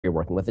you're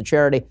working with a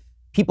charity.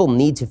 People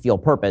need to feel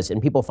purpose,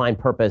 and people find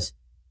purpose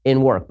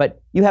in work.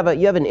 But you have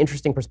an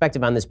interesting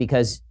perspective on this,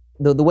 because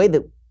the way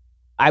that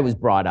I was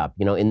brought up,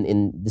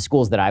 in the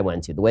schools that I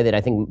went to, the way that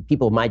I think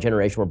people of my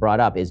generation were brought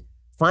up is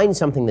find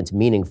something that's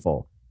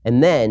meaningful,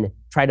 and then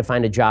try to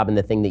find a job in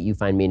the thing that you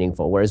find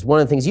meaningful. Whereas one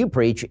of the things you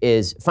preach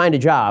is find a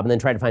job and then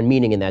try to find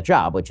meaning in that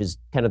job, which is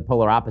kind of the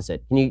polar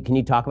opposite. Can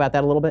you talk about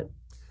that a little bit?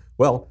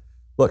 Well,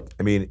 look,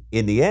 I mean,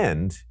 in the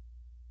end,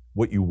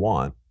 what you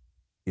want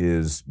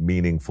is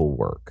meaningful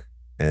work.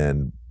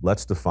 And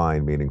let's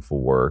define meaningful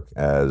work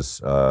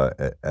as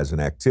an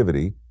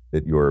activity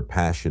that you're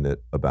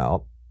passionate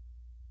about,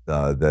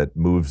 that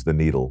moves the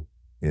needle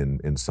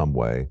in some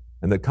way,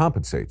 and that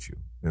compensates you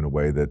in a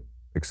way that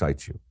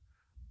excites you.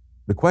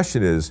 The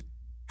question is,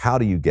 how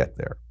do you get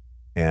there?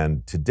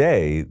 And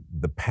today,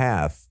 the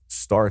path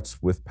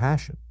starts with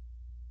passion.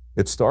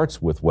 It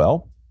starts with,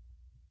 well,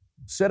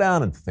 sit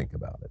down and think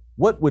about it.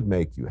 What would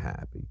make you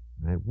happy?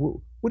 Right?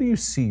 What do you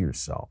see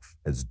yourself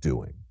as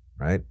doing?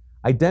 Right?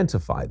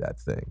 Identify that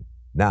thing.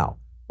 Now,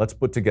 let's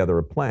put together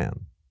a plan.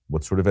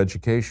 What sort of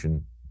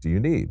education do you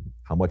need?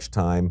 How much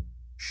time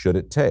should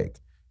it take?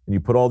 And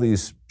you put all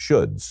these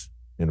shoulds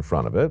in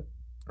front of it,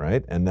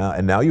 right? And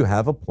now you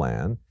have a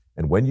plan.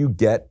 And when you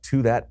get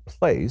to that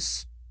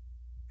place,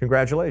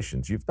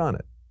 congratulations, you've done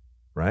it,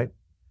 right?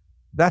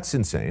 That's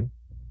insane,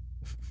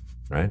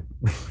 right?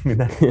 I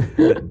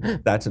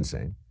mean, that's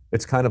insane.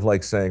 It's kind of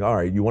like saying, all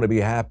right, you want to be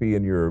happy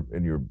in your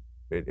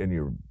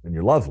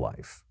love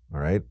life,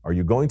 all right? Are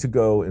you going to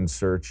go in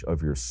search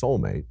of your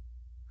soulmate,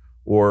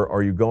 or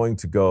are you going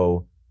to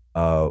go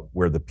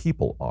where the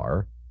people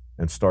are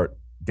and start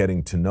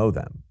getting to know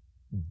them,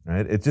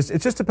 right? It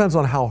just depends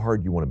on how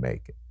hard you want to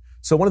make it.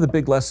 So one of the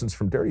big lessons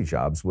from Dirty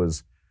Jobs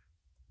was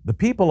the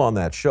people on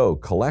that show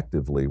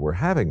collectively were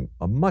having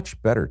a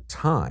much better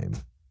time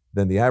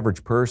than the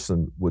average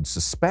person would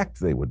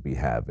suspect they would be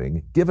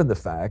having, given the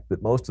fact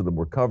that most of them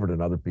were covered in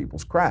other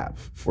people's crap,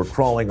 or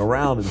crawling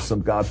around in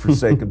some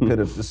godforsaken pit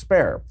of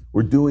despair,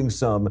 or doing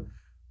some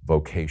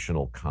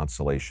vocational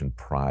consolation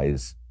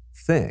prize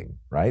thing,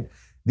 right?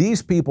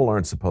 These people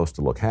aren't supposed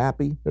to look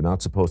happy. They're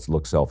not supposed to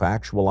look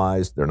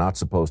self-actualized. They're not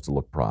supposed to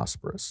look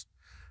prosperous.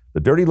 The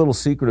dirty little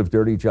secret of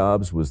Dirty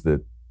Jobs was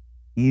that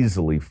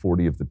easily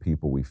 40 of the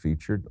people we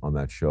featured on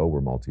that show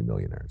were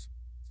multimillionaires.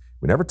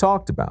 We never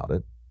talked about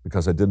it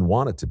because I didn't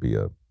want it to be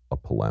a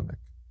polemic.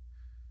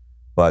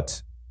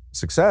 But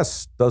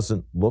success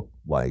doesn't look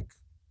like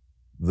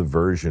the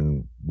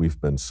version we've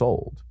been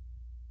sold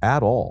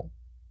at all.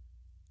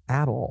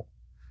 At all.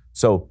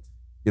 So,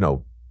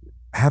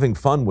 having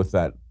fun with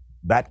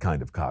that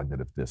kind of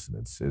cognitive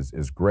dissonance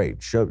is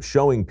great.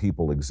 Showing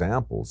people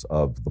examples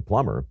of the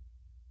plumber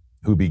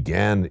who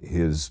began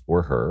his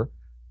or her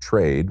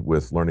trade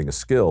with learning a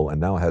skill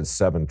and now has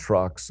 7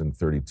 trucks and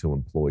 32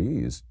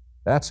 employees,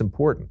 that's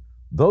important.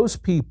 Those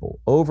people,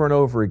 over and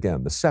over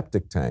again, the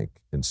septic tank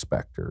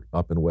inspector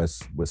up in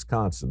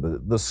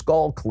Wisconsin, the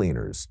skull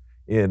cleaners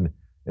in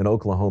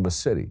Oklahoma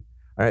City,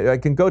 I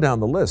can go down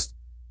the list.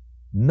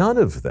 None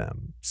of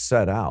them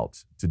set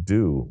out to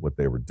do what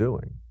they were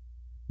doing.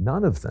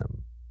 None of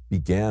them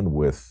began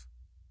with,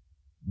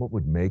 what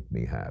would make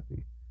me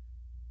happy?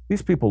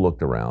 These people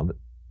looked around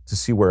to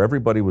see where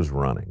everybody was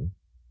running,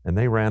 and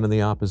they ran in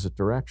the opposite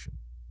direction.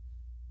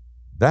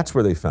 That's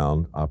where they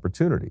found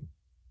opportunity.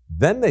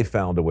 Then they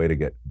found a way to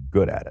get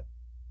good at it.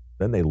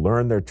 Then they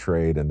learned their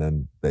trade, and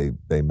then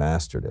they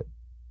mastered it.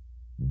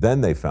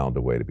 Then they found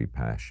a way to be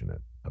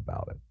passionate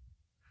about it.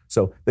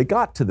 So they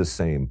got to the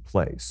same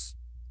place,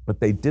 but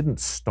they didn't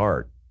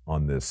start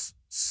on this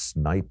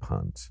snipe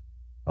hunt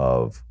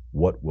of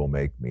what will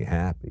make me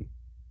happy.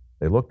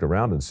 They looked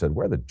around and said,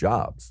 where are the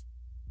jobs?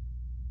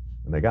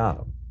 And they got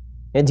them.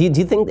 And do you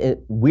think,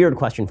 weird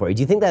question for you,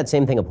 do you think that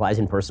same thing applies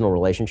in personal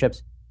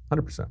relationships?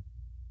 100%.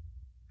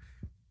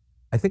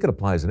 I think it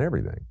applies in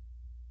everything.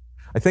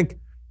 I think,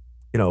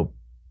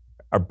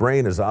 our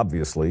brain is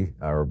obviously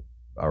our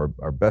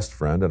best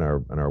friend and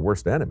our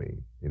worst enemy.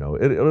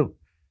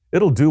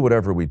 It'll do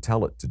whatever we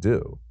tell it to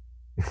do,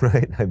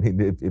 right? I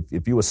mean,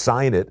 if you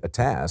assign it a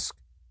task,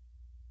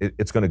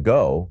 it's going to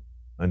go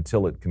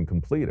until it can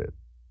complete it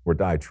or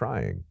die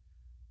trying.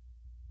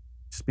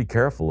 Just be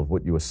careful of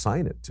what you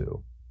assign it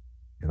to.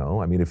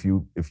 I mean, if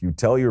you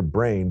tell your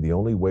brain the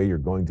only way you're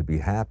going to be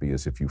happy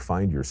is if you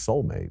find your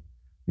soulmate,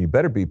 you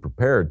better be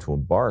prepared to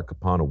embark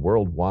upon a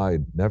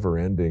worldwide,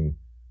 never-ending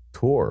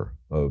tour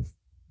of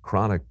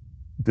chronic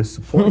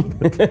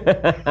disappointment.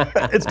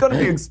 It's going to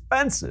be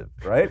expensive,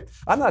 right?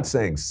 I'm not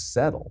saying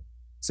settle.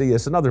 See,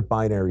 it's another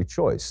binary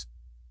choice.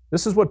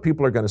 This is what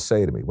people are going to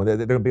say to me when they're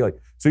going to be like,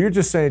 so you're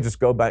just saying just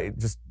go back,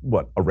 just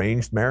what,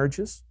 arranged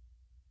marriages?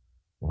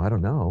 Well, I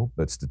don't know,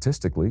 but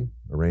statistically,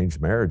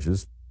 arranged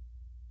marriages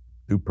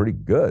do pretty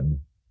good.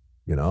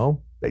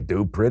 They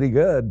do pretty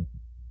good.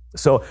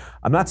 So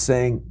I'm not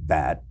saying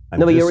that.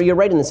 No, but you're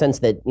right in the sense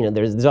that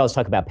there's always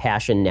talk about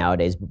passion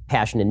nowadays,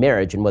 passion in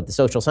marriage, and what the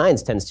social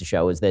science tends to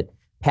show is that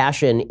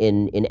passion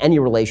in any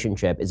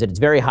relationship is that it's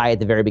very high at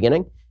the very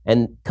beginning,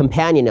 and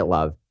companionate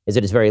love is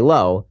that it's very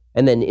low,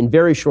 And then in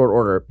very short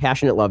order,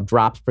 passionate love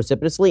drops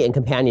precipitously and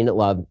companionate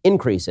love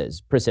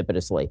increases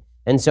precipitously.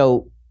 And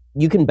so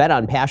you can bet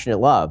on passionate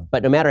love,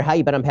 but no matter how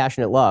you bet on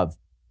passionate love,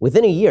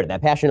 within a year,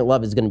 that passionate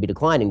love is going to be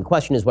declining. The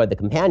question is whether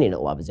the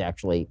companionate love is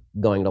actually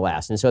going to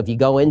last. And so if you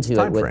go into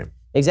it with,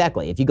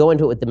 exactly, if you go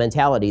into it with the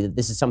mentality that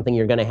this is something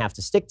you're going to have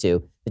to stick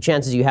to, the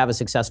chances you have a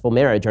successful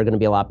marriage are going to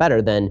be a lot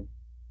better than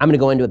I'm going to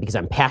go into it because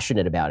I'm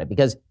passionate about it.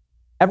 Because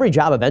every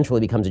job eventually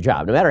becomes a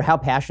job. No matter how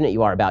passionate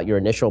you are about your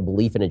initial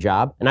belief in a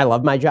job, and I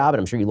love my job, and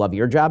I'm sure you love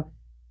your job,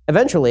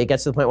 eventually it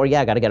gets to the point where,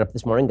 yeah, I got to get up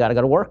this morning, got to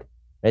go to work.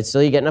 Right? So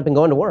you're getting up and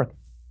going to work.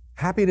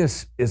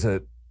 Happiness is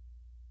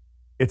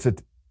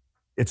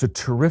it's a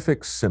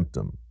terrific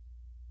symptom.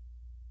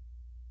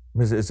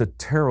 It's a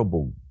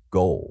terrible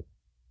goal,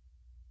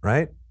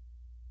 right?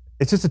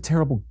 It's just a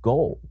terrible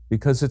goal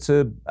because it's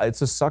a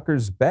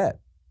sucker's bet.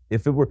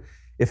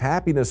 If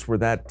happiness were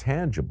that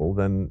tangible,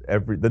 then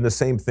the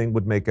same thing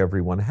would make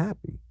everyone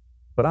happy.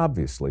 But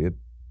obviously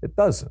it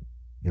doesn't,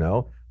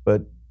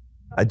 But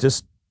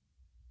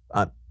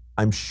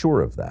I'm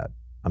sure of that.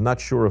 I'm not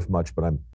sure of much, but I'm